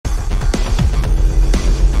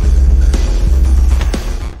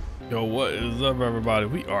What is up, everybody?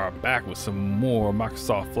 We are back with some more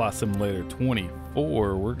Microsoft Flight Simulator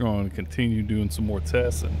 24. We're going to continue doing some more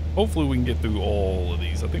tests, and hopefully we can get through all of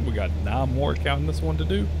these. I think we got 9 more counting this one to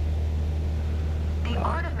do.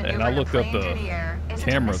 And I looked up the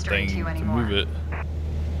camera thing to move it,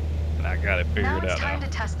 and I got it figured out now. Now it's time to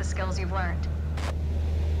test the skills you've learned.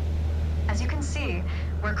 As you can see,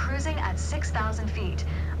 we're cruising at 6,000 feet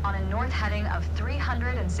on a north heading of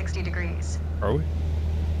 360 degrees. Are we?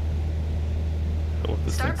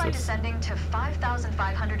 Start by descending to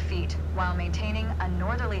 5,500 feet while maintaining a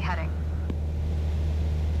northerly heading.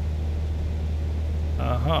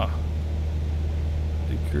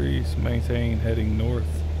 Decrease, maintain, heading north.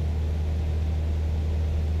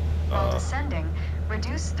 While descending,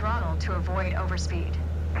 reduce throttle to avoid overspeed.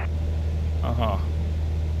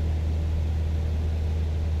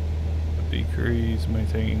 Decrease,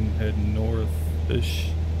 maintain, heading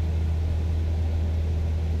north-ish.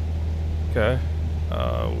 Okay.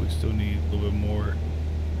 We still need a little bit more.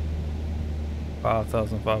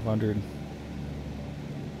 5,500.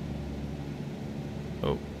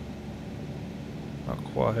 Oh. Not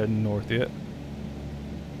quite heading north yet.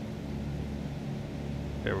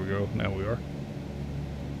 There we go. Now we are.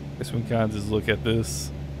 Guess we can kind of just look at this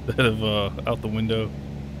instead of out the window.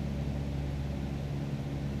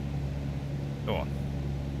 Go on.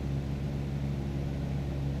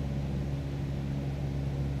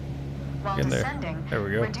 While descending, there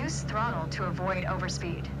we go. Reduce throttle to avoid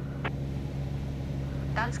overspeed.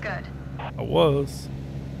 That's good. I was.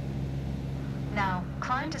 Now,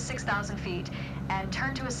 climb to 6,000 feet and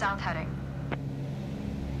turn to a south heading.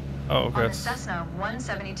 Oh, okay. On the Cessna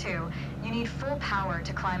 172, you need full power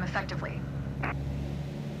to climb effectively. I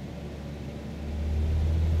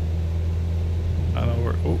know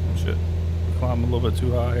we're... Oh, shit. We're climbing a little bit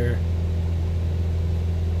too high here.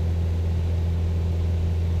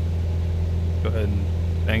 Go ahead and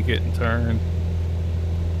bank it and turn.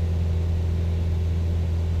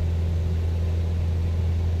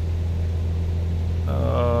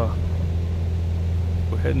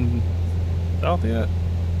 We're heading south yet?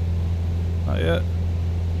 Not yet.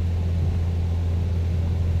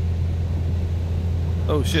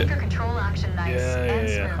 Oh shit. Keep your control action nice and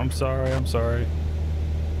smooth. I'm sorry.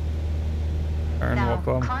 Turn, now,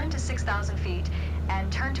 walk climb to 6,000 feet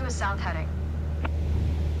and turn to a south heading.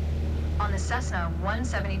 On the Cessna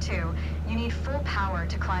 172, you need full power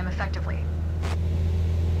to climb effectively.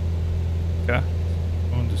 Okay.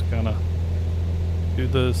 I'm just kind of do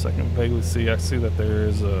this. I can vaguely see. I see that there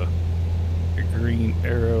is a green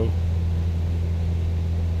arrow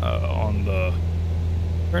on the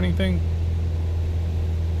turning thing.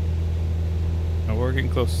 Now we're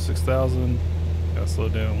getting close to 6,000. Gotta slow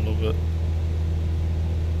down a little bit.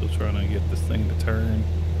 Still trying to get this thing to turn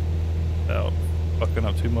without fucking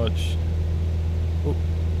up too much. Oh,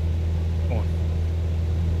 come on.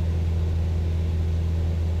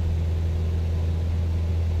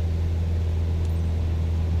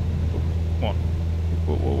 Come on.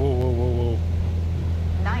 Whoa.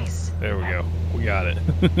 Nice. There we go. We got it.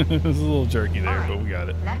 It was a little jerky there, right, but we got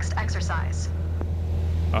it. Next exercise.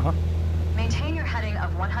 Maintain your heading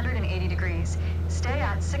of 180 degrees. Stay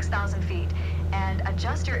at 6,000 feet and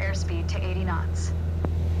adjust your airspeed to 80 knots.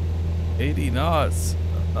 80 knots.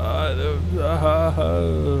 How do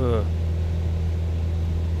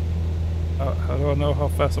I know how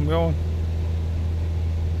fast I'm going?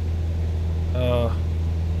 Go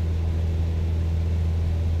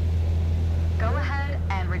ahead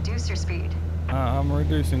and reduce your speed. I'm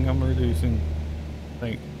reducing. I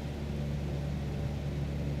think.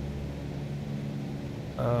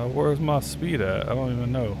 Where's my speed at? I don't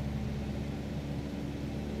even know.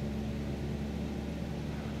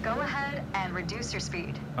 Go ahead and reduce your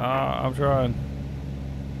speed. I'm trying.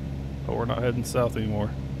 But we're not heading south anymore.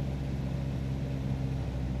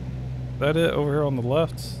 Is that it over here on the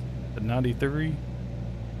left? At 93?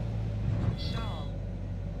 Stall.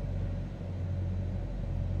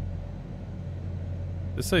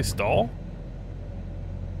 Did it say stall?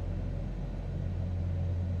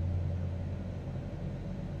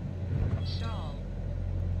 Stall.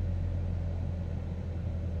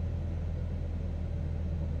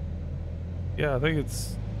 Yeah, I think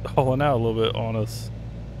it's stalling out a little bit on us.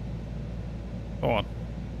 Come on.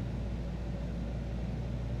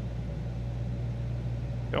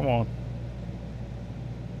 Come on.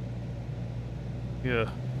 Yeah.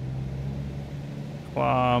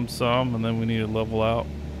 Climb some, and then we need to level out.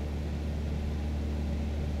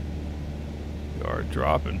 We are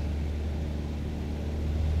dropping.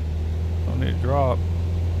 Don't need to drop.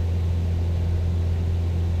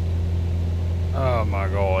 Oh my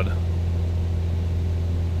god.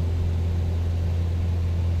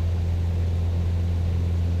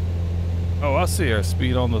 Oh, I see our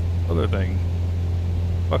speed on the other thing.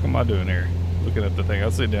 What am I doing here? Looking at the thing. I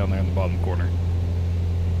see it down there in the bottom corner.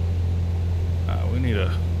 We need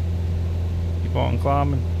to keep on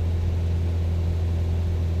climbing.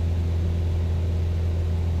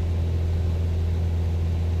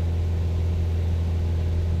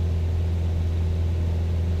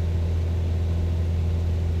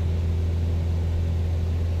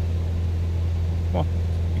 Come on,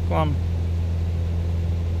 keep climbing.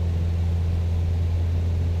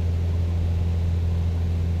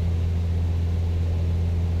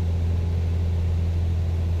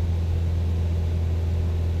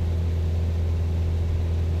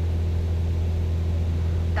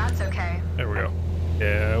 That's okay. There we go.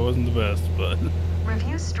 Yeah, it wasn't the best, but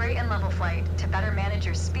Review straight and level flight to better manage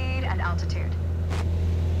your speed and altitude.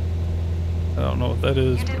 I don't know what that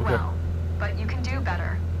is. You did but okay. well, but you can do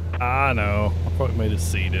better. I know. I probably made a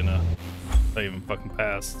C, didn't I? I even fucking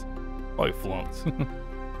passed. Probably flunked.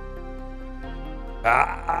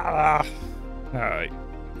 Alright.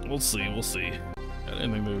 We'll see, we'll see. I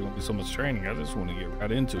didn't think there was gonna be so much training. I just want to get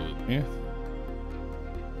right into it, yeah.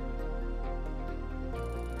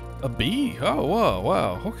 A B? Oh, whoa,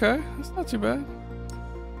 wow. Okay, that's not too bad.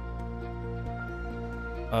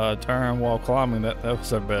 Turn while climbing, that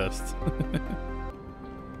was our best.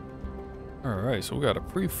 Alright, so we got a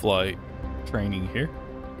pre-flight training here.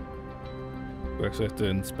 We actually have to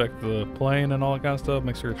inspect the plane and all that kind of stuff,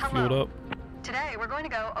 make sure it's fueled up. Today, we're going to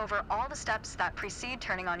go over all the steps that precede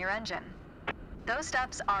turning on your engine. Those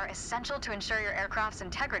steps are essential to ensure your aircraft's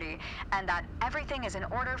integrity and that everything is in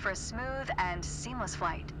order for a smooth and seamless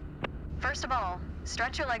flight. First of all,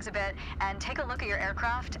 stretch your legs a bit and take a look at your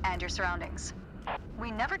aircraft and your surroundings.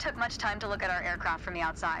 We never took much time to look at our aircraft from the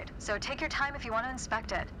outside, so take your time if you want to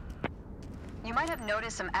inspect it. You might have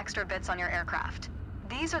noticed some extra bits on your aircraft.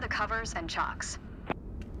 These are the covers and chocks.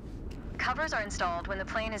 Covers are installed when the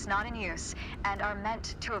plane is not in use and are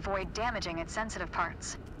meant to avoid damaging its sensitive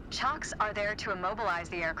parts. Chocks are there to immobilize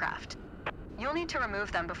the aircraft. You'll need to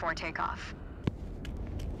remove them before takeoff.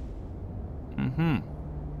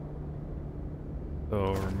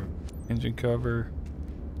 So, remove engine cover.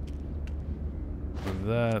 Remove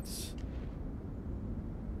that.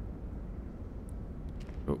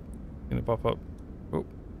 Oh, can it pop up? Oh,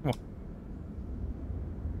 come on.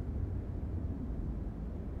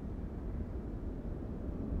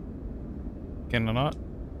 Can I not?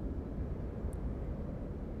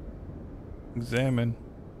 Examine.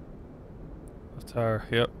 Left tire.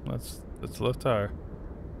 Yep, that's left tire.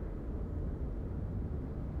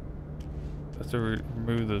 Have to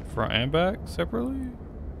remove the front and back separately?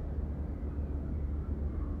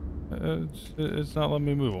 It's not letting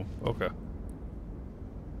me move them. Okay.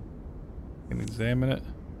 Can examine it.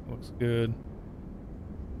 Looks good.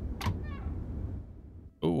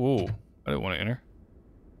 Oh, I didn't want to enter.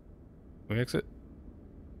 Can we exit?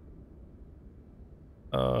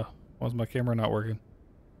 Why's my camera not working?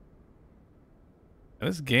 And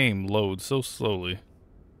this game loads so slowly.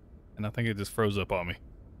 And I think it just froze up on me.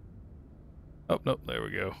 Oh, nope, there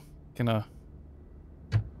we go. Can I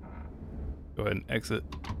go ahead and exit?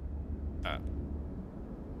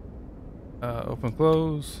 Open,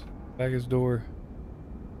 close, baggage door.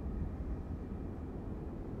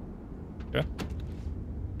 Yeah.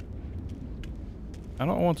 I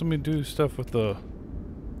don't want me to do stuff with the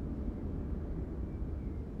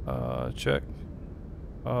check.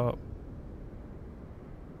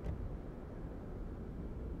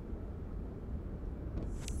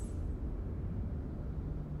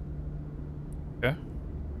 Yeah.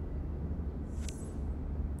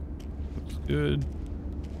 Looks good.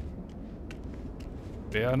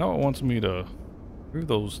 Yeah, I know it wants me to remove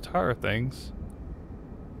those tire things.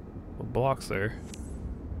 The blocks there.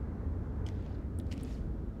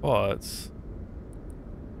 But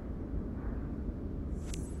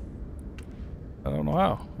I don't know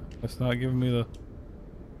how. It's not giving me the,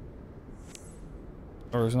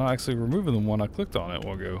 or it's not actually removing the one I clicked on it a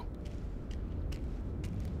while ago.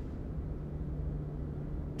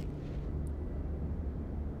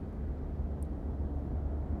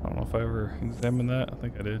 I don't know if I ever examined that. I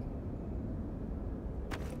think I did.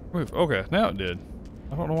 Move. Okay, now it did.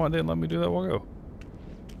 I don't know why it didn't let me do that a while ago.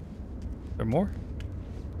 Is there more?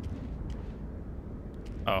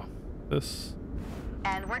 Oh, this.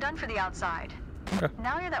 And we're done for the outside. Okay.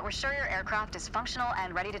 Now that we're sure your aircraft is functional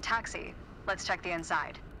and ready to taxi, let's check the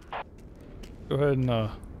inside. Go ahead and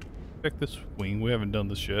check this wing. We haven't done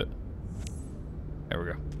this yet. There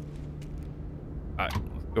we go. Alright,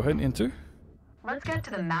 let's go ahead and enter. Let's get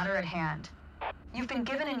to the matter at hand. You've been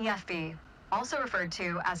given an EFB, also referred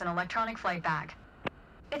to as an electronic flight bag.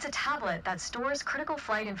 It's a tablet that stores critical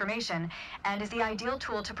flight information and is the ideal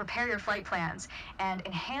tool to prepare your flight plans and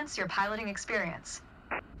enhance your piloting experience.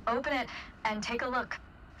 Open it and take a look.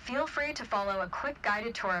 Feel free to follow a quick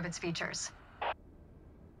guided tour of its features.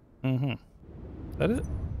 Is that it?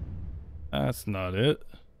 That's not it.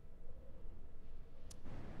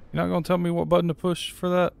 You're not gonna tell me what button to push for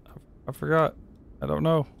that? I forgot. I don't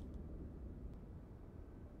know.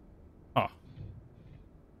 Huh.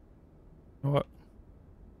 You know what?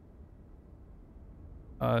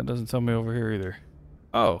 It doesn't tell me over here either.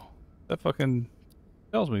 Oh, that fucking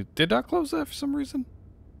tells me. Did I close that for some reason?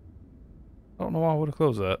 I don't know why I would have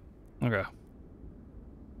closed that. Okay.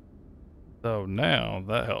 So now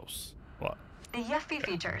that helps a lot. The YEFFI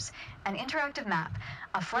features an interactive map,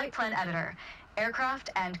 a flight plan editor,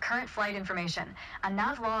 aircraft and current flight information, a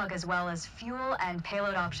nav log, as well as fuel and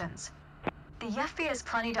payload options. The YEFFI has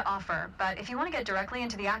plenty to offer, but if you want to get directly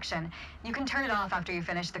into the action, you can turn it off after you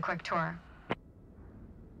finish the quick tour.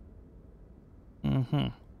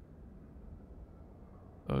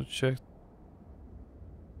 So check.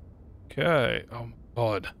 Okay. Oh my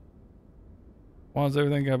god. Why does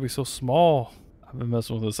everything gotta be so small? I've been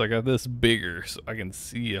messing with this. I got this bigger so I can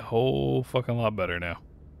see a whole fucking lot better now.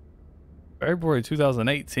 February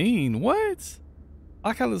 2018? What? I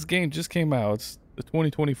like how this game just came out. It's the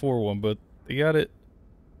 2024 one, but they got it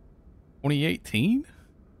 2018?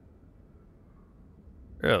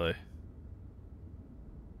 Really?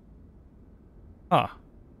 Huh.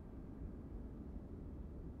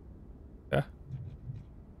 Yeah.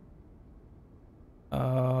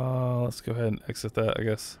 Let's go ahead and exit that, I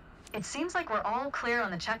guess. It seems like we're all clear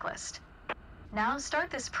on the checklist. Now start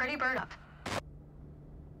this pretty bird up.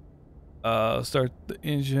 Start the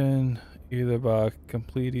engine either by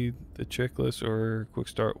completing the checklist or quick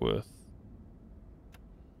start with.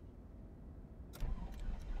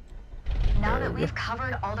 Now that we've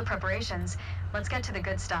covered all the preparations, let's get to the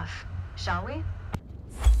good stuff, shall we?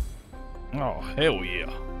 Oh, hell yeah.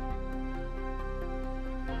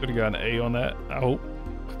 Could have got an A on that, I hope.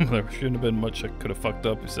 There shouldn't have been much I could have fucked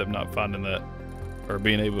up except not finding that or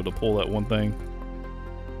being able to pull that one thing.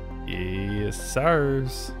 Yes,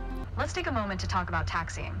 sirs. Let's take a moment to talk about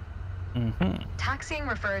taxiing. Taxiing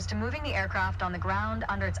refers to moving the aircraft on the ground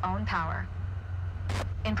under its own power.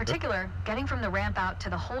 In particular, getting from the ramp out to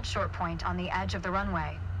the hold short point on the edge of the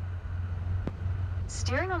runway.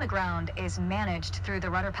 Steering on the ground is managed through the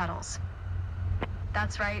rudder pedals.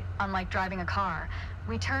 That's right, unlike driving a car,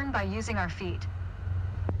 we turn by using our feet.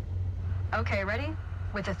 Okay, ready?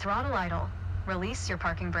 With the throttle idle, release your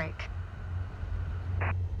parking brake.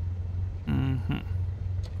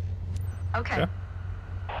 Okay.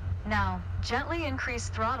 Now, gently increase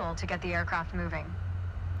throttle to get the aircraft moving.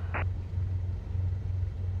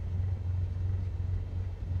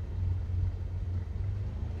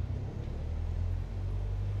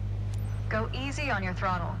 Go easy on your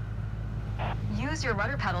throttle. Use your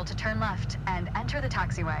rudder pedal to turn left and enter the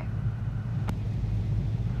taxiway.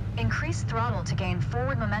 Increase throttle to gain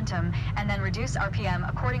forward momentum and then reduce RPM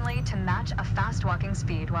accordingly to match a fast walking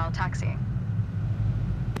speed while taxiing.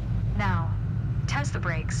 Now, test the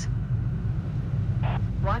brakes.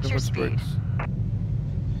 Watch your speed.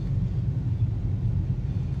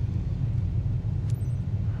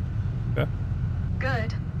 Okay.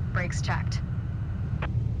 Good. Brakes checked.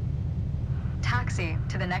 Taxi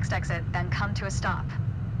to the next exit, then come to a stop.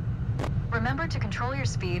 Remember to control your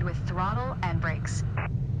speed with throttle and brakes.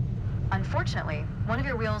 Unfortunately, one of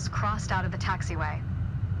your wheels crossed out of the taxiway.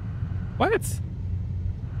 What?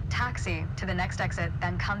 Taxi to the next exit,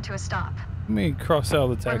 then come to a stop. I mean, cross out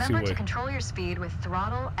the Remember to taxiway. control your speed with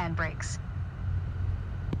throttle and brakes.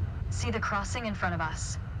 See the crossing in front of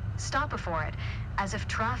us. Stop before it, as if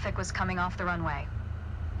traffic was coming off the runway.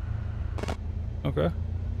 Okay.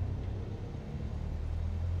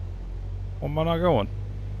 Why am I not going?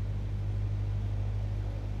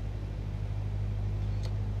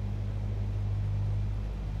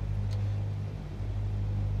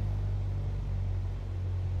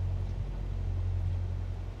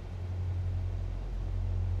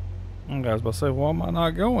 I was about to say, why am I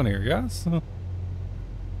not going here, guys? What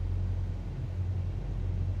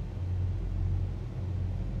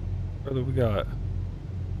do we got?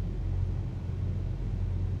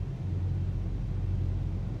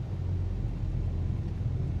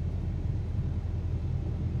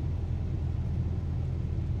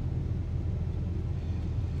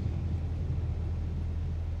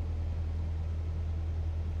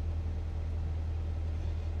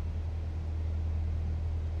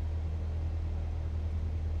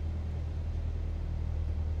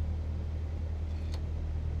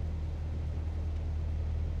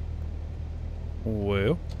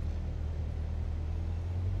 Well.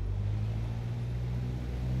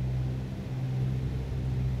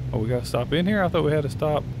 Oh, we gotta stop in here? I thought we had to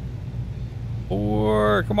stop.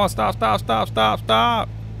 Or, come on, stop, stop, stop, stop, stop.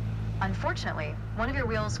 Unfortunately, one of your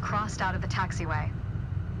wheels crossed out of the taxiway.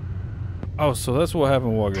 Oh, so that's what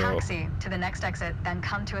happened a while ago. Taxi to the next exit, then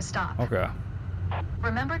come to a stop. Okay.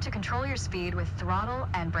 Remember to control your speed with throttle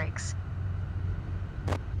and brakes.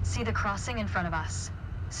 See the crossing in front of us.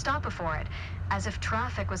 Stop before it, as if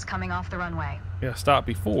traffic was coming off the runway. Yeah, stop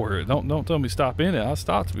before it. Don't tell me stop in it. I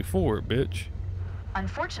stopped before it, bitch.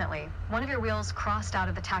 Unfortunately, one of your wheels crossed out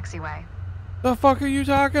of the taxiway. The fuck are you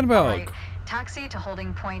talking about? Right. Taxi to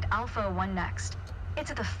holding point Alpha 1 next. It's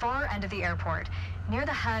at the far end of the airport, near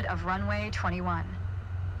the head of runway 21.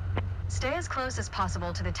 Stay as close as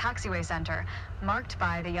possible to the taxiway center, marked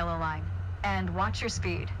by the yellow line, and watch your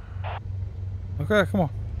speed. Okay, come on.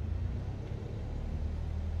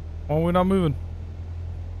 Why are we not moving?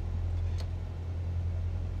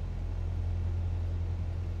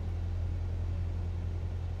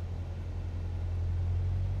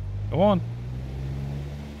 Go on.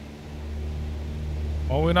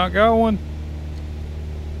 Why are we not going?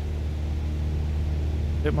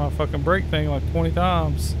 Hit my fucking brake thing like 20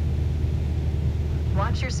 times.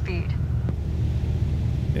 Watch your speed.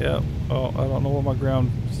 Yeah. Oh, I don't know what my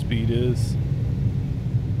ground speed is.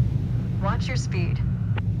 Watch your speed.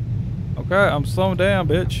 Okay, I'm slowing down,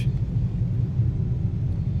 bitch.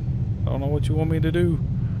 I don't know what you want me to do.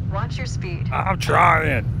 Watch your speed. I'm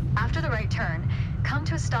trying. After the right turn, come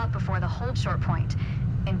to a stop before the hold short point,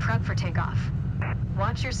 in prep for takeoff.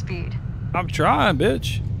 Watch your speed. I'm trying,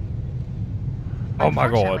 bitch. Oh my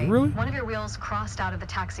god, Unfortunately, really? One of your wheels crossed out of the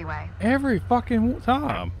taxiway. Every fucking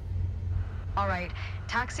time. All right,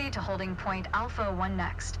 taxi to holding point Alpha 1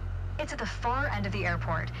 next. It's at the far end of the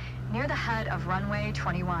airport, near the head of runway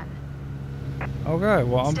 21. Okay,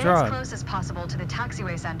 well, I'm Stay trying. as close as possible to the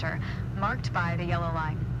taxiway center, marked by the yellow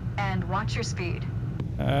line, and watch your speed.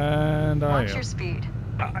 And I Watch am. your speed.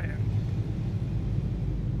 I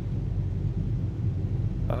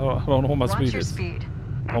don't know what my Watch speed your is. speed.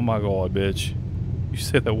 Oh my god, bitch. You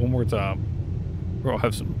said that one more time. We're gonna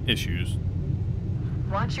have some issues.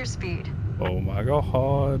 Watch your speed. Oh my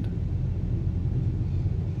god.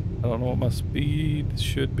 I don't know what my speed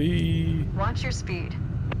should be. Watch your speed.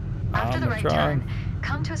 After I'm the right trying. turn,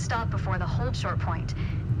 come to a stop before the hold short point,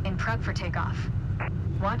 in prep for takeoff.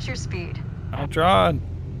 Watch your speed. I'm trying.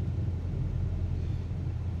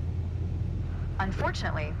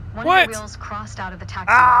 Unfortunately, one What? of your wheels crossed out of the taxiway.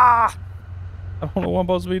 Ah! I don't know what I'm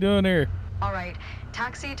supposed to be doing here. All right,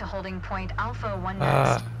 taxi to holding point Alpha 1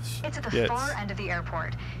 next. It's at the shit. far end of the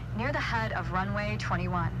airport, near the head of runway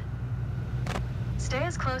 21. Stay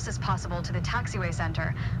as close as possible to the taxiway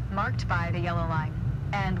center, marked by the yellow line,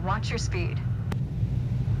 and watch your speed.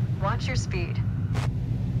 Watch your speed.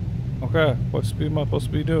 Okay, what speed am I supposed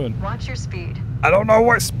to be doing? Watch your speed. I don't know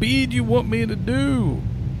what speed you want me to do.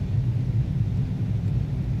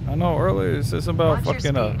 I know earlier it said something about Watch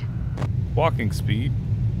your fucking speed. walking speed.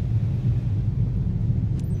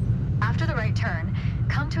 After the right turn,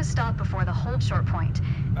 come to a stop before the hold short point,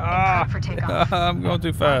 in Ah, prep for takeoff. I'm going too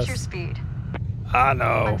Watch your fast. speed. I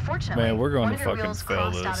know. Unfortunately, Man, we're going one to of your fucking wheels fail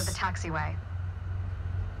crossed out of the this. taxiway.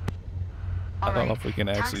 I All don't know right, if we can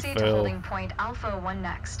actually taxi to fail. holding point Alpha 1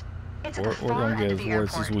 next. It's at We're the going far to end get of as the worse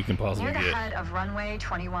airport, as we can possibly near the get. head of runway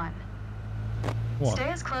 21. Come on. Stay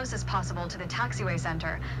as close as possible to the taxiway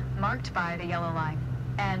center, marked by the yellow line,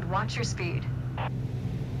 and watch your speed.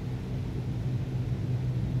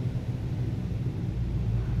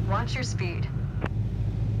 Watch your speed.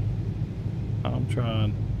 I'm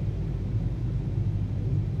trying.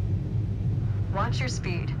 Watch your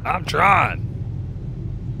speed. I'm trying.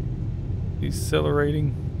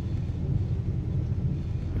 Decelerating.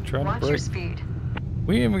 I'm trying Watch to your brake. speed.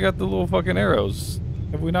 We ain't even got the little fucking arrows.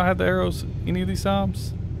 Have we not had the arrows any of these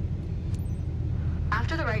times?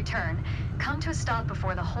 After the right turn, come to a stop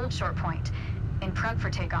before the hold short point, in prep for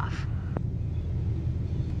takeoff.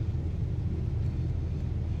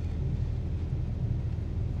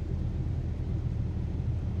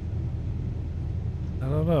 I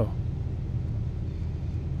don't know.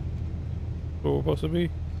 Where we're supposed to be?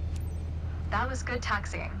 That was good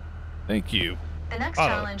taxiing. Thank you. The next Oh.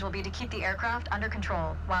 challenge will be to keep the aircraft under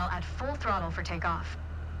control while at full throttle for takeoff.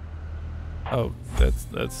 Oh, that's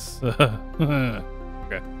okay.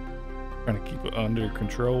 Trying to keep it under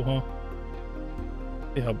control, huh?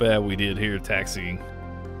 See how bad we did here taxiing.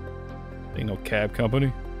 Ain't no cab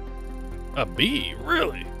company. A B,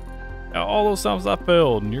 really? Now, all those times I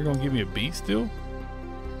failed, and you're gonna give me a B still?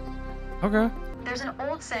 Okay. There's an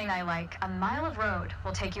old saying I like, a mile of road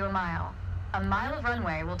will take you a mile. A mile of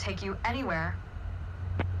runway will take you anywhere.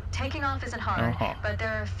 Taking off isn't hard, but there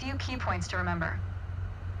are a few key points to remember.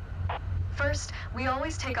 First, we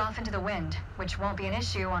always take off into the wind, which won't be an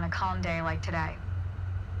issue on a calm day like today.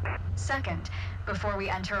 Second, before we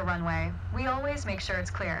enter a runway, we always make sure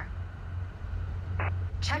it's clear.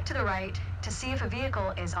 Check to the right to see if a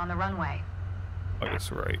vehicle is on the runway. I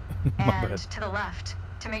guess right. And to the left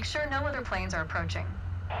to make sure no other planes are approaching.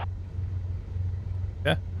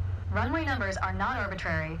 Yeah. Runway numbers are not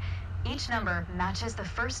arbitrary. Each number matches the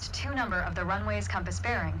first 2 number of the runway's compass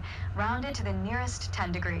bearing, rounded to the nearest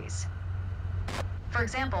 10 degrees. For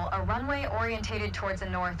example, a runway orientated towards the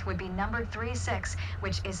north would be numbered 36,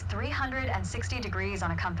 which is 360 degrees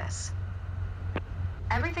on a compass.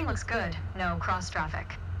 Everything looks good, no cross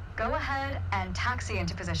traffic. Go ahead and taxi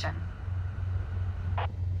into position.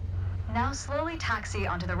 Now slowly taxi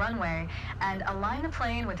onto the runway and align the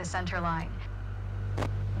plane with the center line.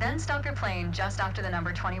 Then stop your plane just after the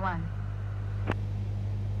number 21.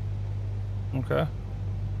 Okay.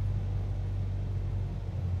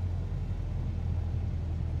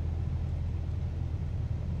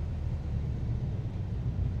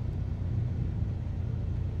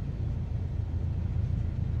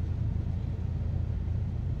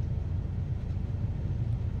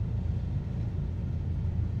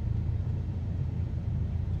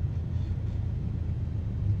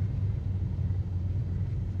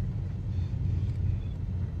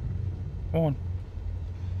 Come on.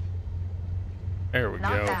 There we go.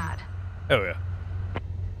 Not bad. Oh yeah.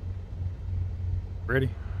 Ready?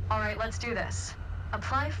 All right, let's do this.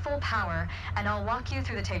 Apply full power, and I'll walk you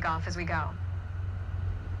through the takeoff as we go.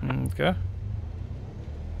 Okay.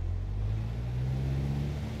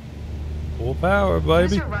 Full power, baby.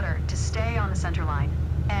 Use your rudder to stay on the center line,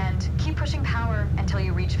 and keep pushing power until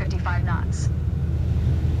you reach 55 knots.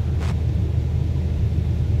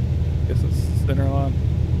 Guess it's center line.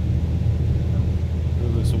 Or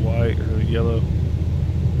this white or yellow.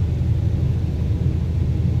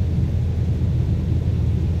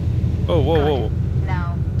 Oh, whoa, Good. whoa.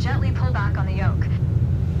 Now, gently pull back on the yoke.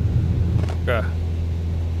 Okay.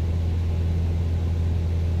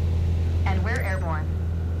 And we're airborne.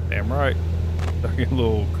 Damn right. They're getting a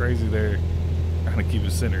little crazy there. Trying to keep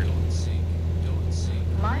it centered.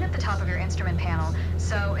 Line up the top of your instrument panel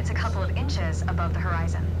so it's a couple of inches above the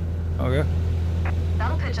horizon. Okay.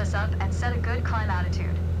 That'll pitch us up and set a good climb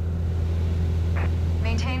attitude.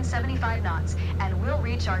 Maintain 75 knots, and we'll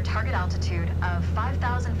reach our target altitude of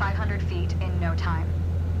 5,500 feet in no time.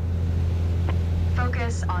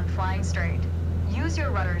 Focus on flying straight. Use your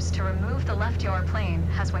rudders to remove the left yaw plane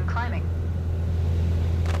as when climbing.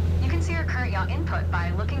 You can see your current yaw input by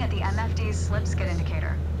looking at the MFD's slip skid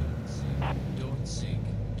indicator. Don't sink,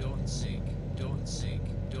 don't sink, don't sink,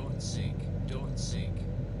 don't sink, don't sink.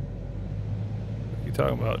 What you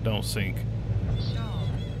talking about? Don't sink.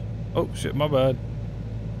 Oh shit, my bad.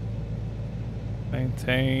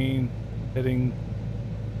 Maintain heading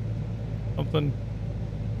something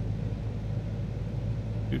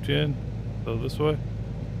 210. So this way.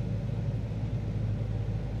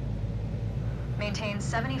 Maintain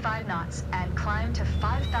 75 knots and climb to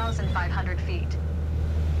 5,500 feet.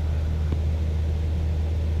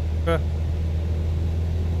 Okay.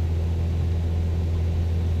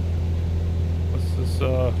 What's this?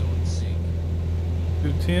 Don't sink,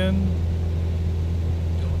 210.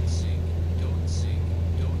 don't sink, don't sink,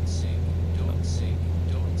 don't sink, don't sink,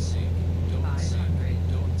 don't sink, don't sink,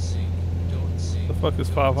 don't sink, don't sink. The fuck is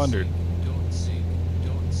 500? Don't sink,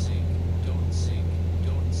 don't sink, don't sink,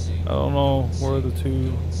 don't sink. I don't know where the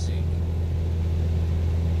two. Don't sink.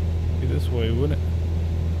 Be this way, wouldn't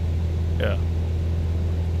it? Yeah.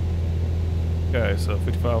 Okay, so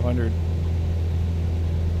 5,500.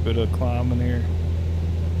 Bit of climbing here.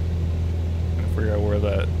 Trying to figure out where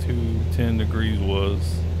that 210 degrees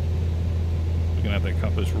was. Looking at that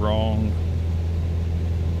compass wrong.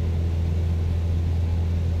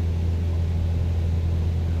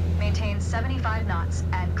 Maintain 75 knots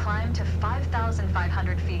and climb to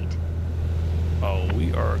 5,500 feet. Oh,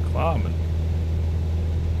 we are climbing.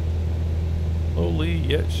 Slowly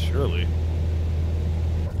yet surely.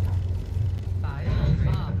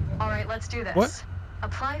 All right, let's do this. What?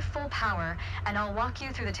 Apply full power, and I'll walk you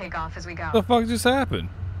through the takeoff as we go. What the fuck just happened?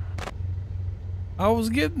 I was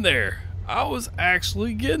getting there. I was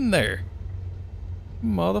actually getting there.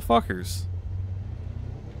 Motherfuckers.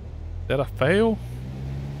 Did I fail?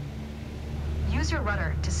 Use your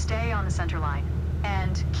rudder to stay on the center line,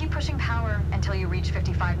 and keep pushing power until you reach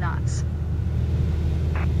 55 knots.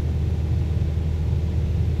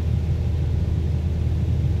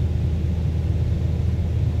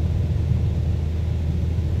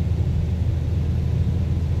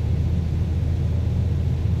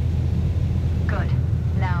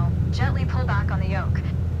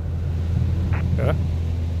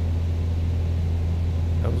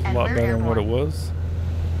 a And lot we're better than what it airborne. was.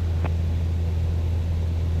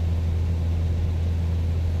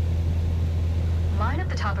 Line up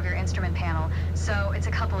the top of your instrument panel so it's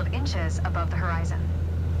a couple of inches above the horizon.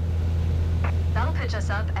 That'll pitch us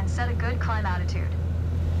up and set a good climb attitude.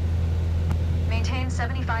 Maintain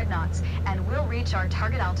 75 knots, and we'll reach our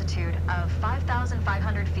target altitude of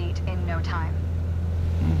 5,500 feet in no time.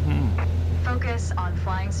 Focus on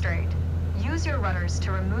flying straight. Use your rudders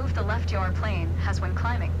to remove the left yaw plane as when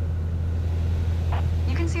climbing.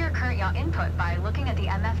 You can see your current yaw input by looking at the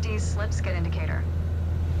MFD's slip skid indicator.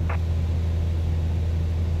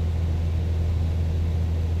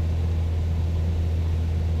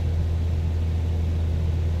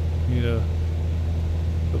 Need to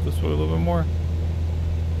go this way a little bit more.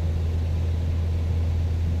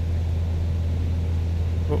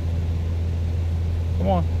 Oh. Come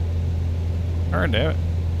on. Turn, damn it.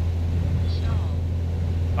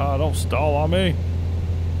 Don't stall on me.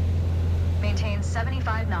 Maintain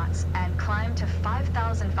 75 knots and climb to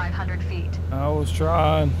 5,500 feet. I was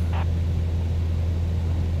trying.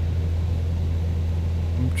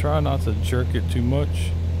 I'm trying not to jerk it too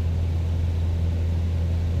much.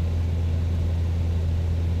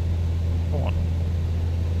 Come on.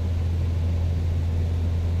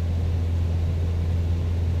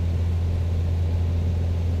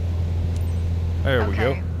 There we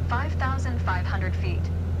go. 5,500 feet.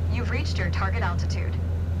 You've reached your target altitude.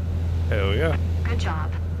 Hell yeah. Good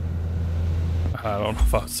job. I don't know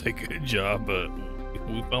if I'll say good job, but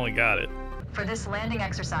we finally got it. For this landing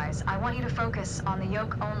exercise, I want you to focus on the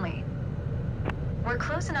yoke only. We're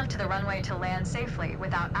close enough to the runway to land safely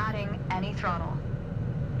without adding any throttle.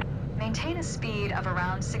 Maintain a speed of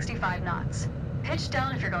around 65 knots. Pitch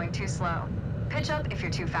down if you're going too slow. Pitch up if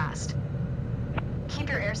you're too fast. Keep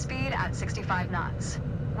your airspeed at 65 knots.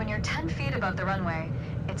 When you're 10 feet above the runway,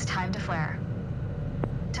 it's time to flare.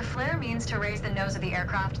 To flare means to raise the nose of the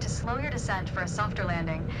aircraft to slow your descent for a softer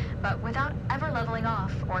landing, but without ever leveling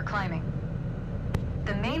off or climbing.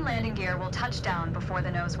 The main landing gear will touch down before the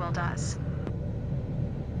nose wheel does.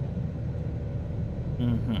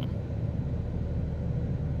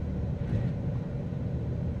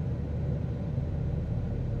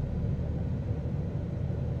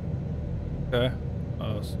 Okay.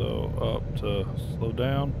 So up to slow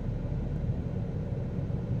down.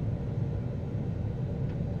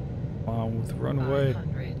 On with runway.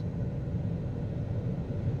 500.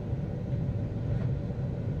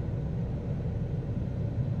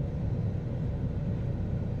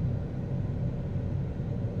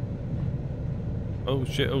 Oh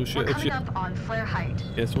shit, oh shit, We're oh coming shit. up on flare height.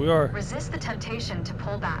 Yes, we are. Resist the temptation to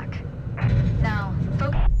pull back. Now,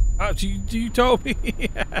 focus. Oh, you told me.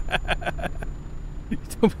 You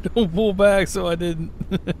told me don't pull back, so I didn't.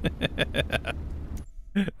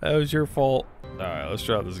 That was your fault. Alright, let's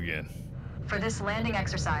try this again. For this landing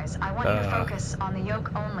exercise, I want you to focus on the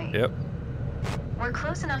yoke only. Yep. We're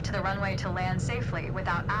close enough to the runway to land safely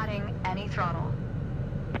without adding any throttle.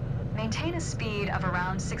 Maintain a speed of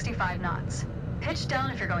around 65 knots. Pitch down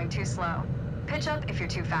if you're going too slow. Pitch up if you're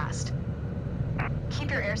too fast. Keep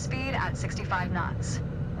your airspeed at 65 knots.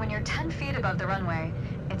 When you're 10 feet above the runway,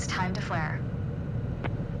 it's time to flare.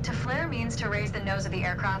 To flare means to raise the nose of the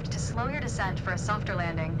aircraft to slow your descent for a softer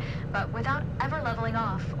landing, but without ever leveling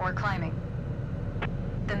off or climbing.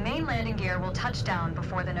 The main landing gear will touch down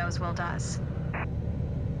before the nose wheel does.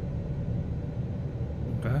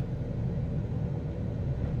 Okay.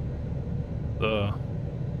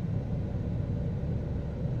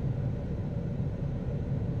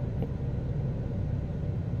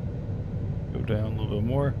 Go down a little bit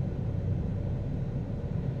more.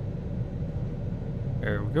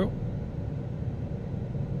 There we go.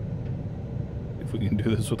 If we can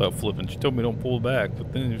do this without flipping. She told me don't pull back,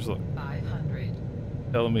 but then you're just like 500.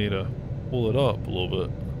 telling me to pull it up a little bit.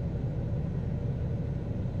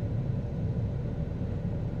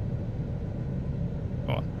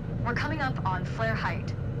 Come on. We're coming up on flare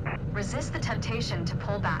height. Resist the temptation to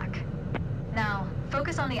pull back. Now,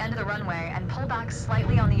 focus on the end of the runway and pull back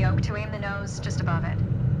slightly on the yoke to aim the nose just above it.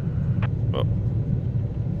 Oh.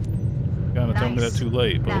 Kinda told me that too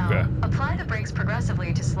late, but Now, okay. apply the brakes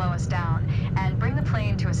progressively to slow us down and bring the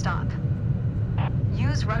plane to a stop.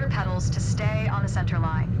 Use rudder pedals to stay on the center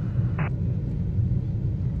line.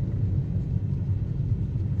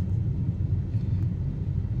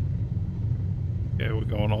 Okay, we're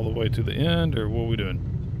going all the way to the end, or what are we doing?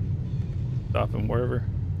 Stopping wherever?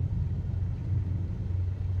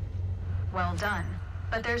 Well done.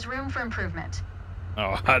 But there's room for improvement.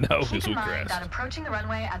 Oh, I know, Keep because in we mind that crashed. approaching the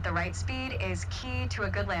runway at the right speed is key to a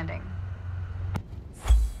good landing.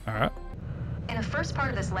 Alright. In the first part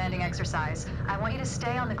of this landing exercise, I want you to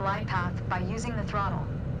stay on the glide path by using the throttle.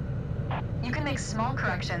 You can make small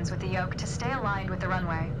corrections with the yoke to stay aligned with the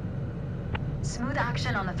runway. Smooth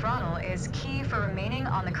action on the throttle is key for remaining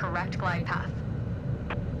on the correct glide path.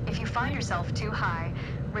 If you find yourself too high,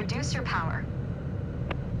 reduce your power.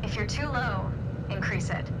 If you're too low, increase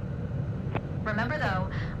it. Remember though,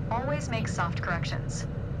 always make soft corrections.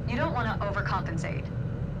 You don't want to overcompensate.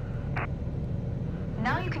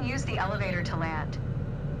 Now you can use the elevator to land.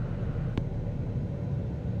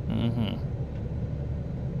 Mm-hmm.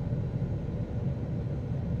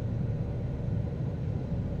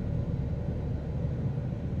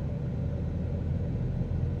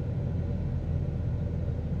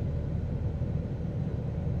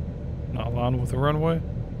 Not aligned with the runway?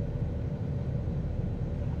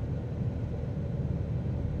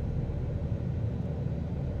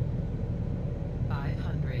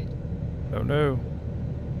 Oh no.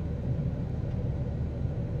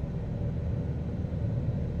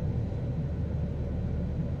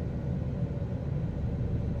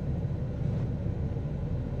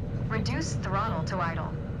 Reduce throttle to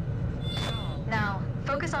idle. Now,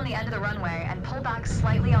 focus on the end of the runway and pull back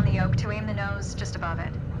slightly on the yoke to aim the nose just above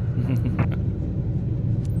it.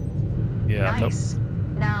 Yeah. Nice.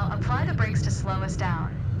 Now, apply the brakes to slow us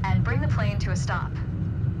down and bring the plane to a stop.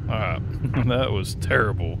 Alright. That was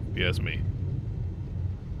terrible, if you ask me.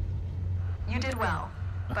 You did well,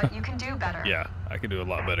 but you can do better. Yeah, I could do a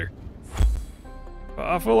lot better.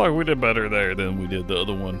 I feel like we did better there than we did the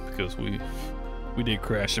other one because we did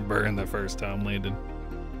crash and burn the first time landing.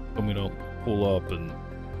 When we don't pull up and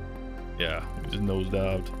yeah, we just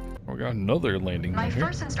nosedived. We got another landing. My right here.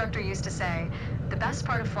 first instructor used to say, the best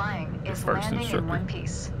part of flying is landing in one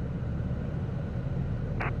piece.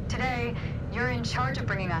 Today, you're in charge of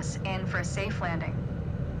bringing us in for a safe landing.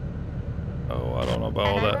 Oh, I don't know about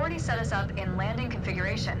all And I've that. already set us up in landing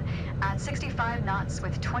configuration at 65 knots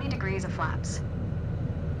with 20 degrees of flaps.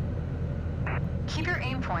 Keep your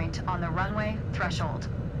aim point on the runway threshold.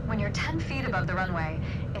 When you're 10 feet above the runway,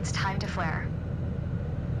 it's time to flare.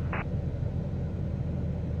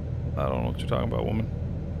 I don't know what you're talking about, woman.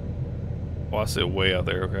 Oh, I see it way out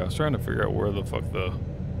there. Okay, I was trying to figure out where the fuck the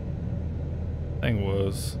thing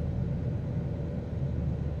was.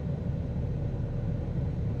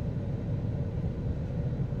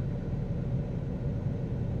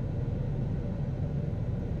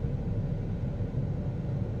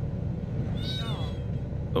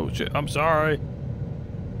 Oh shit, I'm sorry.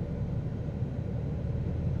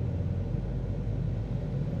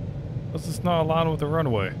 Let's just not align with the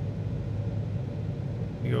runway.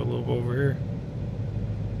 You go a little bit over here.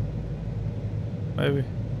 Maybe.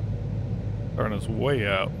 Turn us way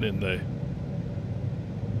out, didn't they?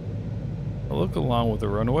 I look along with the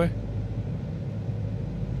runway.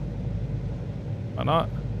 Why not?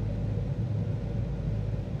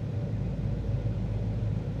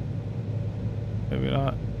 Maybe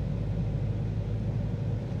not.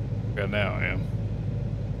 Okay, now I am.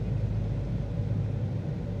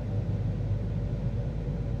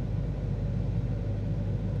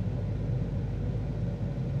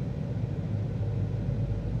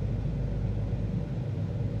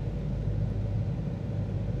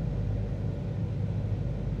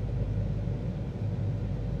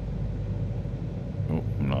 Oh,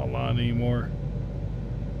 I'm not lying anymore.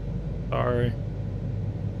 Sorry.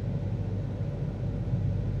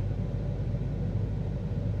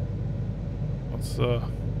 Let's go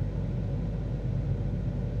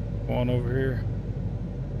on over here.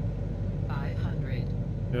 500.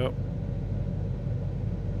 Yep.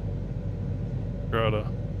 Try to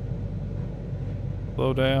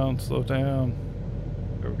slow down, slow down.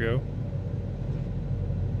 There we go.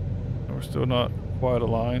 And we're still not quite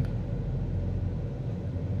aligned.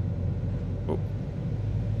 Oh.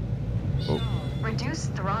 Oh. Reduce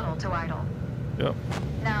throttle to idle. Yep.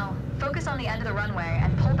 Now, focus on the end of the runway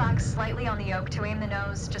and pull back slightly on the yoke to aim the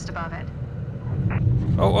nose just above it.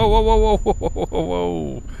 Oh, whoa, whoa, whoa, whoa, whoa, whoa, whoa,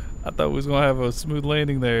 whoa. I thought we was gonna have a smooth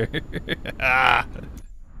landing there. Ah,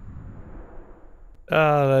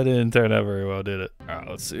 that didn't turn out very well, did it? Alright,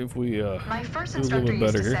 let's see if we My first do a little instructor bit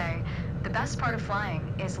used better to here. say, the best part of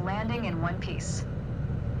flying is landing in one piece.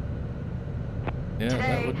 Yeah, Today,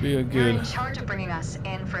 that would be a you're good in charge of bringing us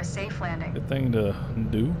in for a safe landing. good thing to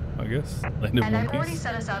do, I guess. Land in And one I've already piece.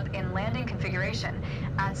 set us up in landing configuration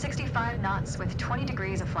at 65 knots with 20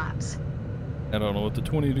 degrees of flaps. I don't know what the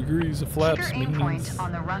 20 degrees of Keep flaps your aim means. point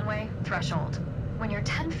on the runway threshold. When you're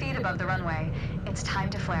 10 feet above the runway, it's time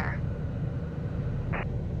to flare.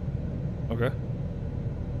 Okay.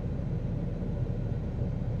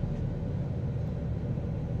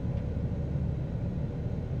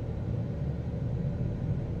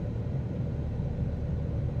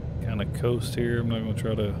 kind of coast here. I'm not going to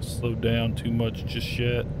try to slow down too much just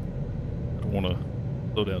yet. I don't want to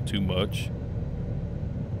slow down too much.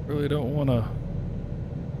 Really don't want to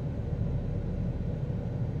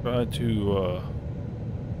try to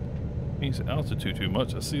increase altitude too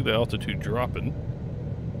much. I see the altitude dropping.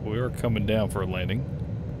 We are coming down for a landing.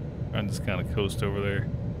 I'm just kind of coast over there.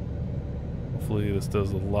 Hopefully this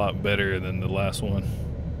does a lot better than the last one.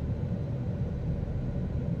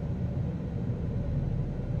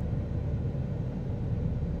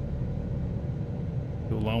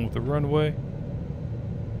 Go along with the runway.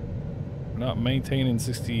 We're not maintaining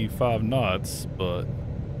 65 knots, but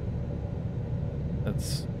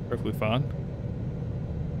that's perfectly fine.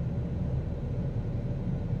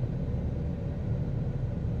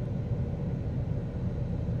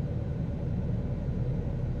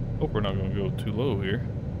 Hope we're not going to go too low here.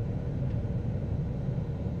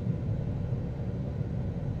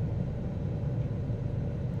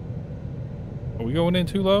 Are we going in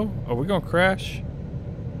too low? Are we going to crash?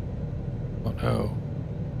 Oh no.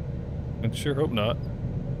 I sure hope not.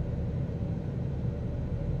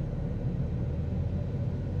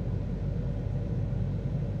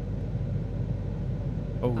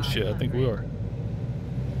 Oh shit, I think we are.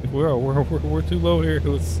 I think we are. We're too low here.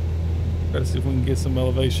 Let's try to see if we can get some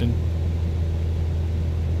elevation.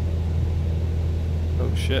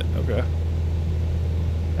 Oh shit, okay.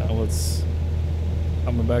 Now let's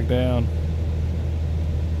coming back down.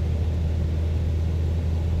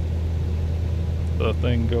 The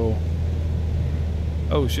thing go.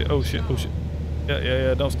 Oh shit, oh shit, oh shit.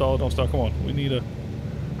 Yeah, don't stall, come on. We need a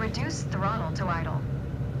Reduce throttle to idle.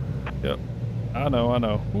 Yep. I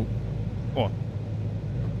know. Ooh. Come on.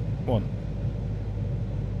 Come on.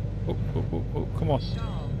 Oh, come on.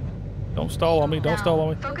 Don't stall on me. Don't stall on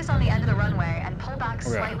me. Focus on the end of the runway and pull back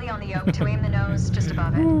slightly on the yoke to aim the nose just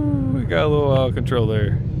above it. Ooh, we got a little out of control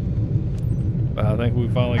there. But I think we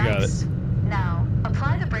finally got it. Now,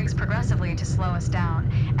 apply the brakes progressively to slow us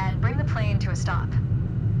down and bring the plane to a stop.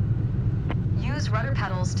 Use rudder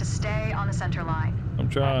pedals to stay on the center line. I'm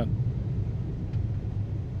trying.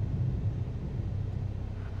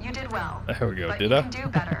 You did well. There we go. But Did you I? can do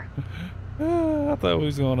better. I thought we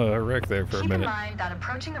was going to wreck there for a Keep minute. in mind that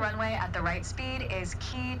approaching the runway at the right speed is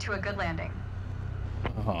key to a good landing.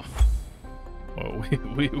 Uh-huh. Well,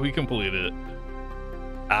 we completed it.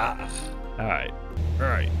 Ah. Alright.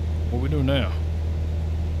 Alright. What we doing now?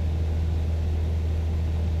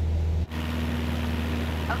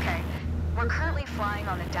 Okay, we're currently flying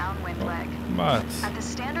on the downwind leg. Might At the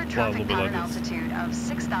standard fly a traffic little bit pattern like this. altitude of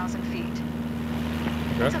 6,000 feet.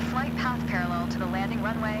 It's a flight path parallel to the landing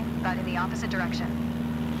runway, but in the opposite direction.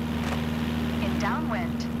 In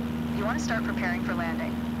downwind, you want to start preparing for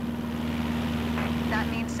landing. That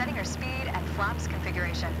means setting your speed and flaps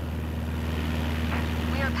configuration.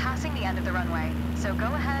 We are passing the end of the runway, so go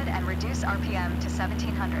ahead and reduce RPM to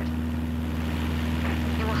 1700.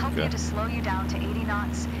 It will help you to slow you down to 80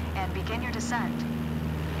 knots and begin your descent.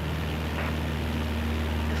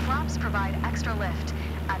 The flaps provide extra lift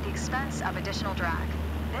at the expense of additional drag.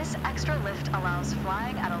 This extra lift allows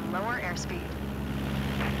flying at a lower airspeed.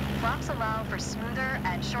 Flaps allow for smoother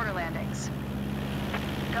and shorter landings.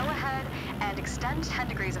 Go ahead and extend 10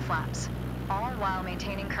 degrees of flaps, all while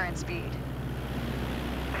maintaining current speed.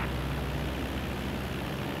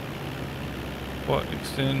 What?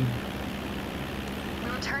 Extend?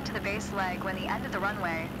 We will turn to the base leg when the end of the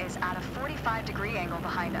runway is at a 45-degree angle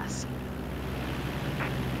behind us.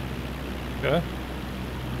 Okay.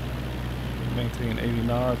 Maintain 80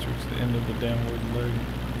 knots, reach the end of the downward leg.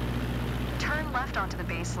 Turn left onto the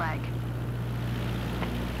base leg.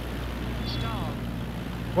 Stall.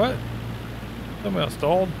 What? Tell me I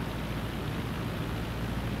stalled.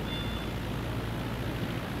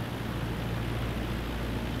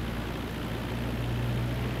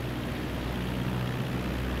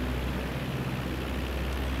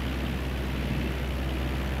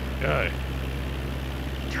 Okay.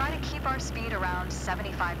 Try to keep our speed around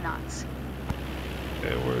 75 knots.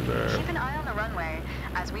 Okay, where's our... Keep an eye on the runway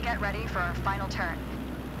as we get ready for our final turn.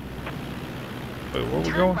 Wait, where we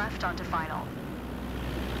Turn going? left onto final.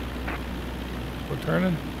 We're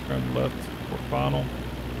turning? Turn left for final.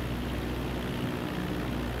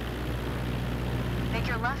 Make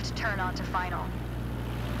your left turn onto final.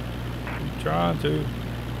 I'm trying to.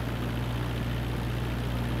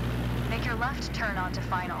 Make your left turn onto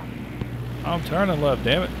final. I'm turning left,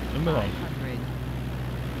 damn it. Leave me alone.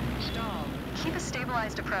 500. Stall. Keep a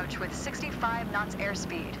stabilized approach with 65 knots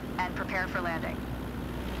airspeed and prepare for landing.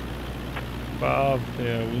 5,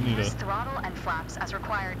 yeah, we need Use a... throttle and flaps as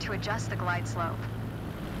required to adjust the glide slope.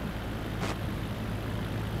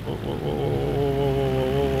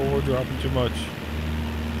 Whoa, we're dropping too much.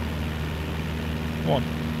 Come on.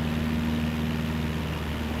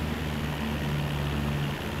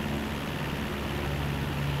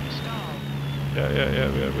 Stall.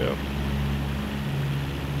 Yeah.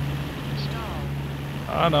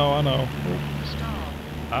 Stall. I know. Stall.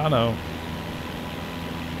 I know.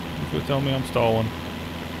 You could tell me I'm stalling.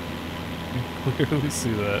 You can clearly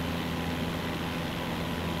see that.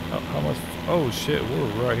 How much? Oh shit, we're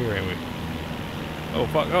right here, ain't we? Oh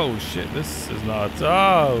fuck! Oh shit, this is not.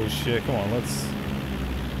 Oh shit! Come on, let's.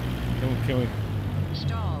 Can we?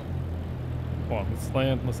 Stall. Come on, let's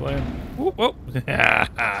land. Let's land. Whoop whoop.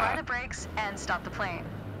 Apply the brakes and stop the plane.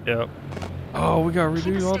 Yep. Oh, we gotta Keep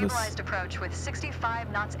a redo all this. stabilized approach with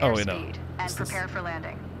 65 knots Oh, wait, no. airspeed This and is- prepare for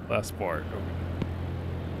landing. Last part.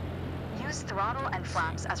 Use throttle and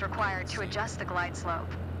flaps as required to adjust the glide slope.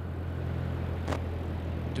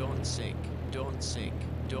 Don't sink. Don't sink.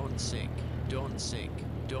 Don't sink. Don't sink.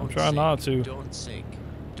 Don't trying sink. not to. Don't sink.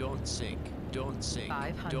 Don't sink. Don't sink.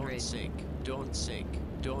 500. Don't sink. Don't sink.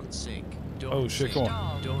 Don't sink. Don't Oh shit! Come on.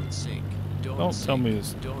 Stall. Don't sink. Don't Don't sink. tell me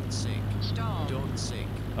this. Don't sink. Stall. Don't sink.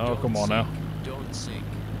 Oh, Don't come on now. sink. Don't sink.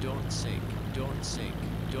 Don't sink. Don't sink.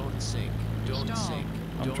 Don't sink. Don't Stall. sink.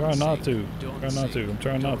 I'm Don't trying not sink. to. Don't Trying not sink. to. I'm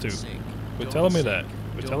trying not Don't to. sink. Quit Don't telling me sink. that.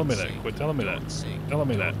 Quit Don't telling me that. sink. Quit telling me that. Don't sink. Telling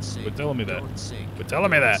me that. Don't sink. Quit telling me that. Don't sink. Quit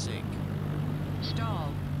telling me Don't that. sink. Stall.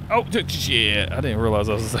 Oh shit! I didn't realize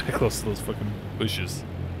I was that close to those fucking bushes.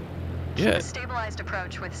 Keep Yeah. a stabilized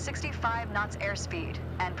approach with 65 knots airspeed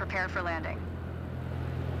and prepare for landing.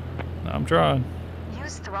 I'm trying.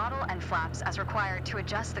 Use throttle and flaps as required to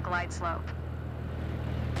adjust the glide slope.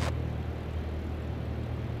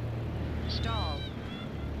 Stall.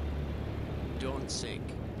 Don't sink.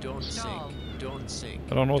 Don't Stall. sink. Don't sink.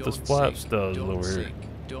 I don't know what this Don't flaps sink. does Don't over here. sink.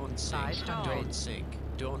 Don't sink. 500. Don't sink.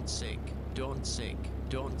 Don't sink. Don't sink.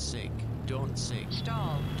 Don't sink. Don't sink.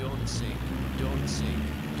 Stall. Don't sink. Don't sink.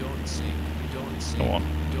 Don't sink. Don't sink. Come on.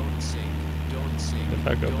 Don't sink. Don't sink. Get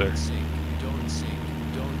back up Don't there. sink. Don't sink.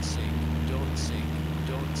 Don't sink. Don't sink.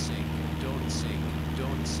 Don't sink. Don't sink.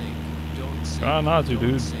 Don't sink. Don't sink. Try not to, Don't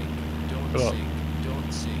dude. sink. Don't Shut up. sink.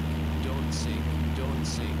 Don't sink. Don't sink. Don't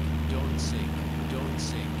sink. Don't sink. Don't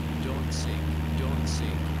sink. Don't sink. Don't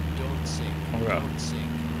sink. Don't sink. Oh, God. Don't sink.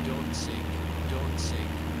 Don't sink. Don't sink.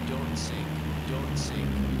 Don't sink. Don't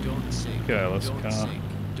sink. Don't sink. Okay, let's Don't kinda sink.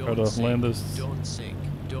 try Don't to sink. land this Don't sink.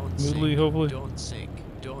 Don't smoothly, sink. hopefully. Don't sink.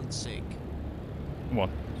 Don't sink. Come on.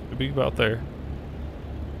 Should be about there.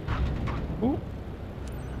 Ooh.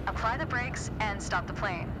 Apply the brakes and stop the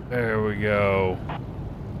plane. There we go.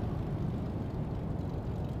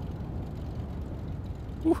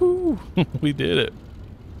 Woohoo! We did it.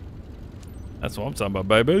 That's what I'm talking about,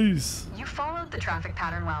 babies. You followed the traffic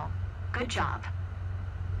pattern well. Good job.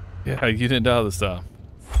 Yeah, you didn't die this time.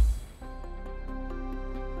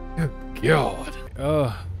 Good God.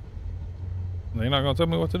 They're not gonna tell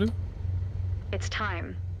me what to do? It's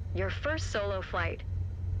time. Your first solo flight.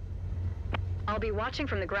 I'll be watching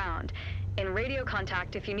from the ground, in radio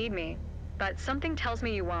contact if you need me, but something tells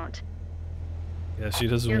me you won't. Yeah, she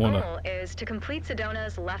doesn't Your wanna. goal is to complete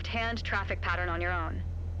Sedona's left-hand traffic pattern on your own.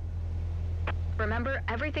 Remember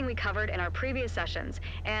everything we covered in our previous sessions,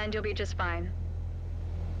 and you'll be just fine.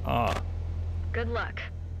 Ah. Good luck.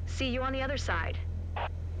 See you on the other side.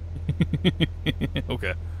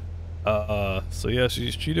 Okay. So yeah, she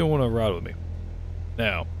didn't want to ride with me.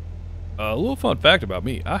 Now, a little fun fact about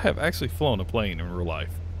me: I have actually flown a plane in real life.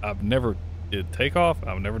 I've never did takeoff.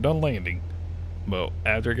 I've never done landing. But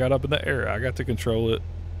after it got up in the air, I got to control it,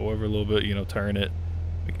 go over a little bit, you know, turn it.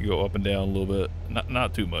 We could go up and down a little bit,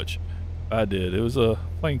 not too much. I did. It was a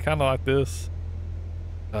plane kind of like this.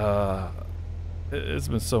 It's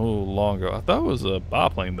been so long ago. I thought it was a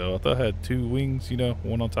biplane though. I thought it had two wings, you know,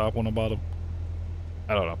 one on top, one on bottom.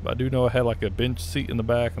 I don't know. But I do know it had like a bench seat in the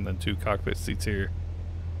back and then two cockpit seats here.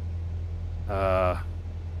 I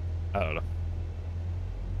don't know.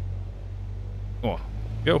 Come on,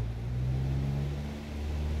 go.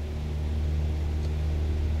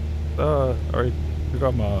 Already took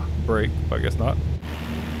off my brake, but I guess not.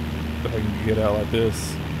 If I can get out like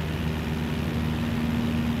this.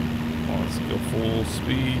 Come on, let's go full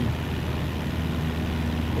speed.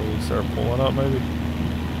 We'll start pulling up maybe.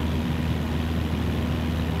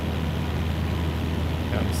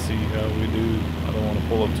 Kind of see how we do. I don't want to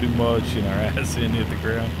pull up too much and our ass in hit the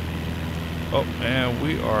ground. Oh, and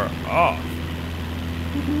we are off.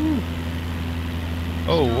 Woohoo.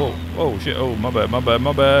 Oh, whoa, oh shit, oh, my bad.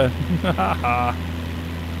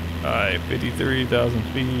 Alright, 53,000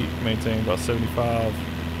 feet, maintain about 75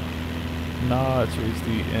 knots, reach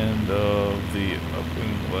the end of the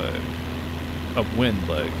upwind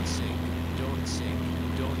leg. Don't sink. Don't sink.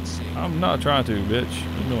 Don't sink. sink. I'm not trying to, bitch.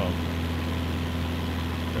 No.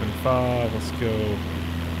 75, let's go.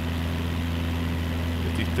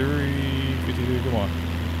 53, 53, come on.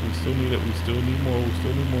 We still need it, we still need more, we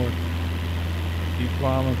still need more. Keep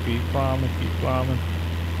climbing, keep climbing, keep climbing.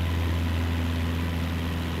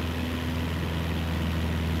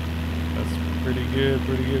 That's pretty good,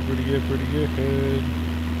 pretty good, pretty good, pretty good.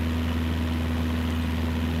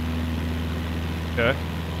 Okay,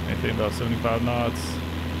 anything about 75 knots.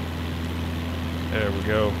 There we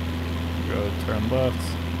go. Go turn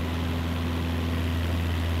left.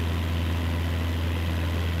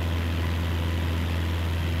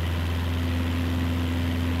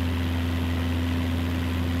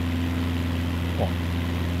 Come on.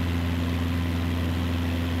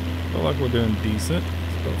 Feel like we're doing decent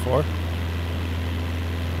so far.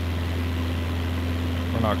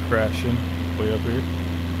 We're not crashing way up here.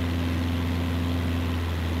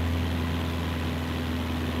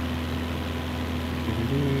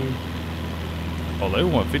 Oh, they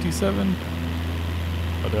want 57?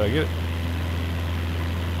 Oh, did I get it?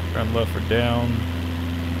 Turn left or down.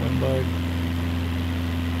 Wind lag.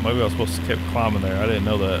 Maybe I was supposed to keep climbing there. I didn't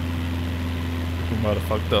know that. We might have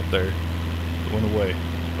fucked up there. It went away.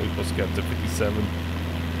 We were supposed to get to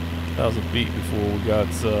 57,000 feet before we got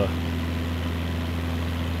a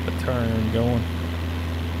turn going.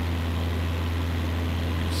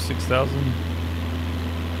 6,000.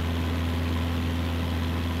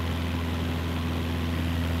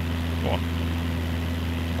 Come on.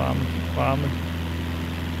 Climbing, keep climbing.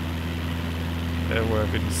 There we're at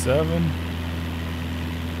 57.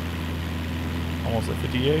 Almost at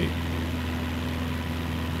 58.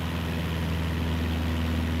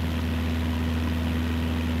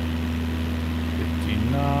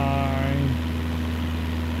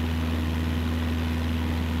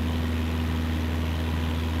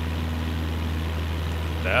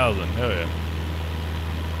 Hell yeah.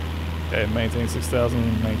 Okay, maintain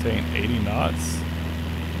 6,000, maintain 80 knots.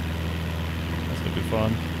 That's gonna be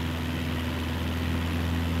fun.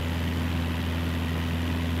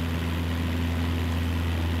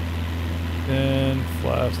 Then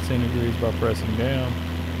flaps 10 degrees by pressing down.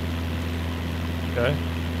 Okay.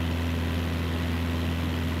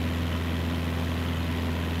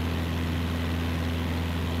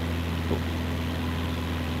 Cool.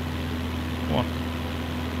 Come on.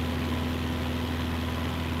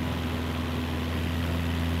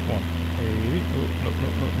 Come on. 80. Oh,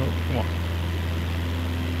 no. Come on.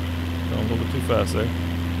 Going a little bit too fast there.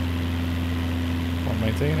 Come on,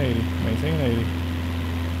 maintain 80. Maintain 80.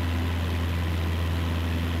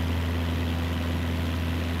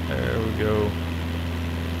 There we go.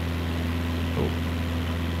 Oh.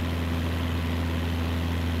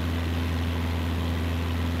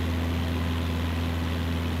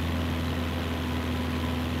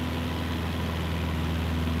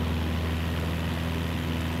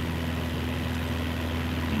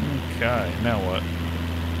 Okay, now what?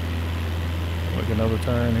 Make another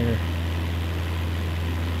turn here.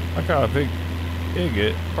 I got a big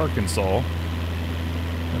Piggott, Arkansas.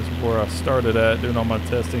 That's where I started at doing all my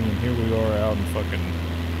testing, and here we are out in fucking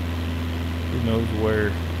who knows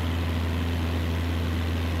where.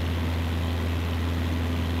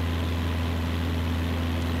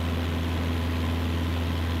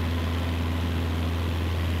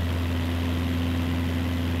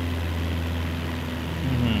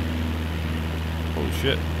 Oh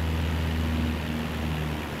shit.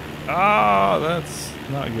 Ah, that's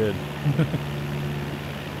not good.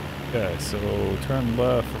 Okay, so turn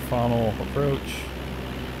left for final approach.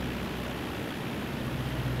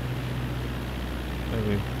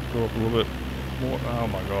 Maybe go up a little bit more. Oh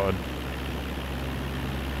my god.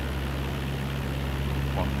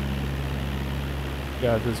 Come on. We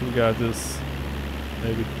got this, we got this.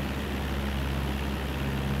 Maybe.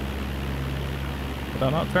 Did I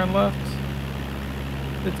not turn left?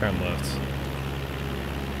 I did turn left.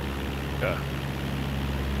 Okay.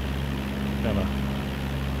 Kinda.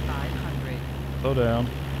 500. Slow down.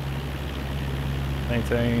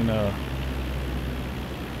 Maintain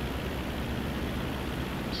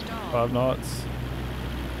Stall. 5 knots.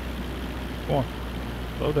 Come on.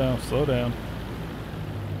 Slow down, slow down.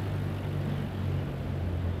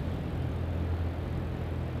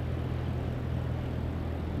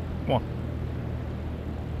 Come on.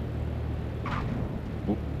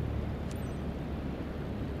 Oop.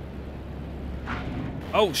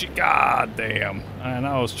 Oh shit, god damn. And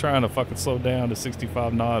I was trying to fucking slow down to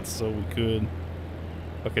 65 knots so we could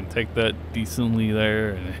fucking take that decently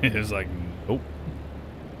there, and it was like, nope.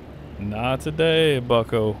 Not today,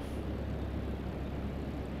 bucko.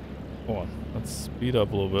 Come on, let's speed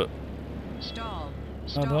up a little bit. Stall.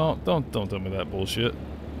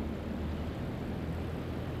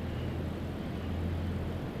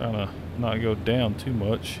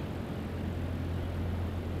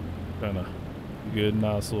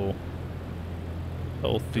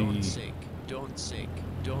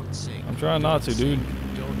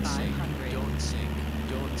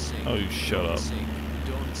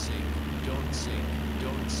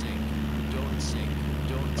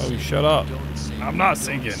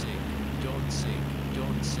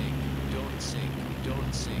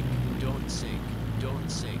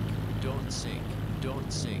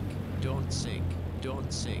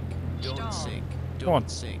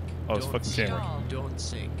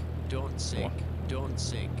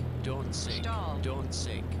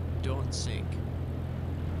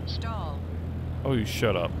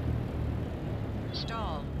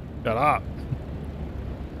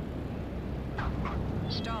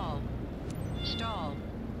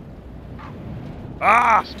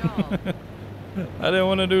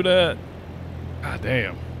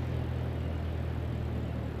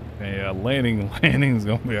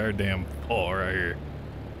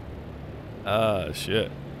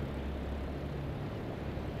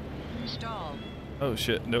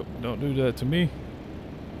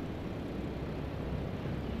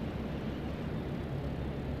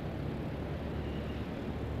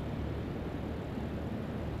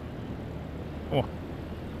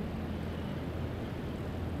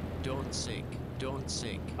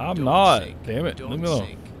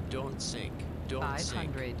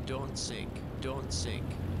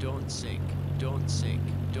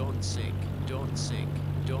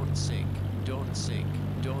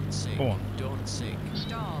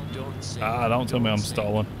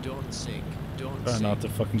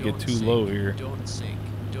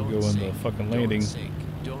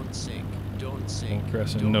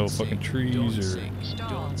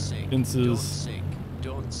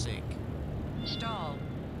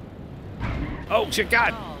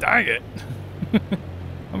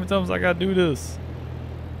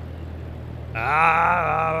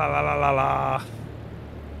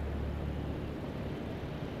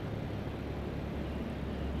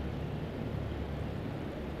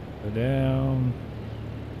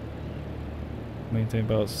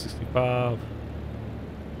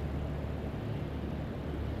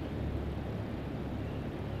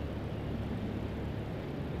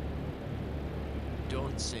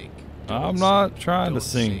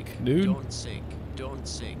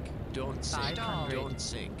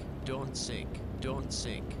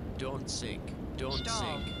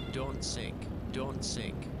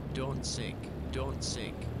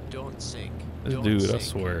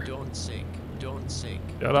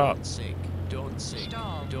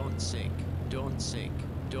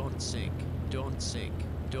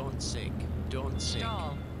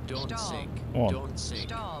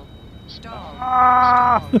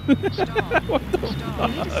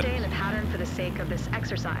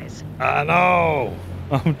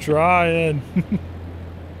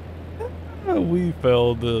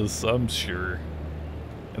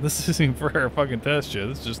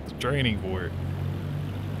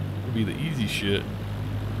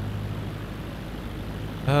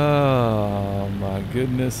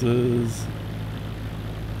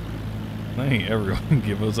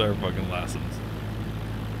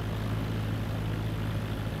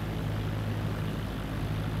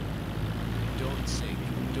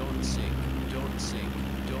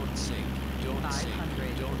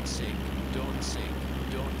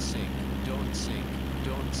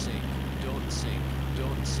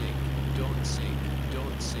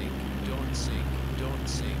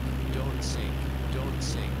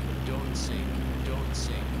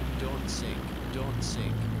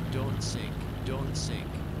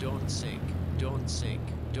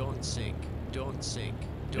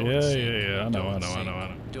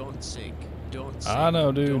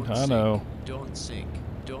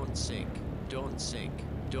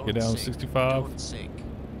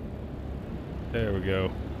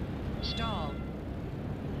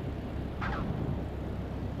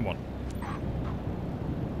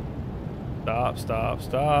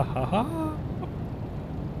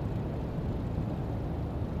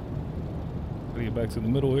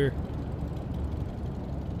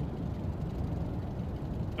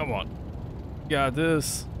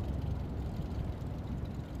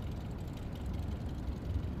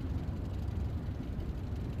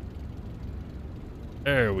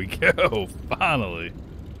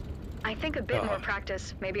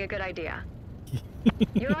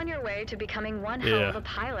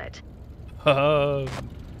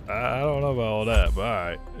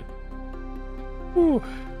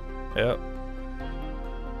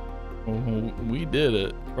 Well, we did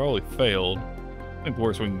it. Probably failed. I think the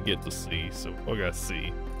worst we can get to C, so I got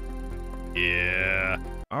C. Yeah.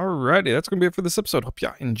 Alrighty, that's going to be it for this episode. Hope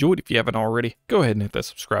y'all enjoyed. If you haven't already, go ahead and hit that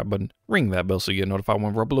subscribe button. Ring that bell so you get notified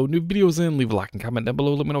whenever I upload new videos, and leave a like and comment down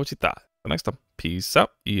below. Let me know what you thought. Till next time, peace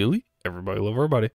out. Ely. Everybody love everybody.